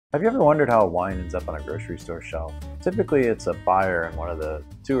Have you ever wondered how a wine ends up on a grocery store shelf? Typically, it's a buyer in one of the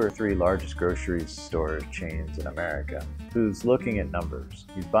 2 or 3 largest grocery store chains in America who's looking at numbers.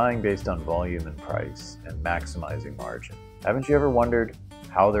 He's buying based on volume and price and maximizing margin. Haven't you ever wondered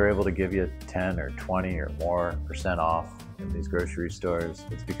how they're able to give you 10 or 20 or more % off in these grocery stores?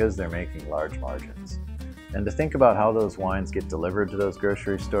 It's because they're making large margins. And to think about how those wines get delivered to those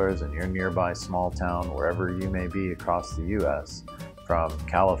grocery stores in your nearby small town, wherever you may be across the US, from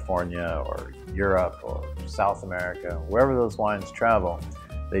California or Europe or South America, wherever those wines travel,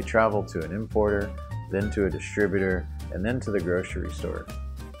 they travel to an importer, then to a distributor, and then to the grocery store.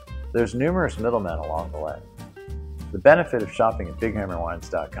 There's numerous middlemen along the way. The benefit of shopping at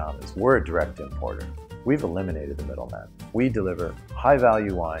BigHammerWines.com is we're a direct importer. We've eliminated the middlemen. We deliver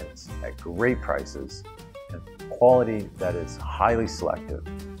high-value wines at great prices and quality that is highly selective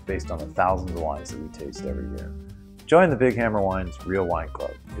based on the thousands of wines that we taste every year. Join the Big Hammer Wines Real Wine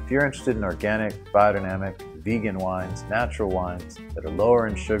Club. If you're interested in organic, biodynamic, vegan wines, natural wines that are lower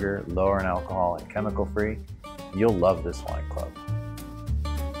in sugar, lower in alcohol, and chemical-free, you'll love this wine club.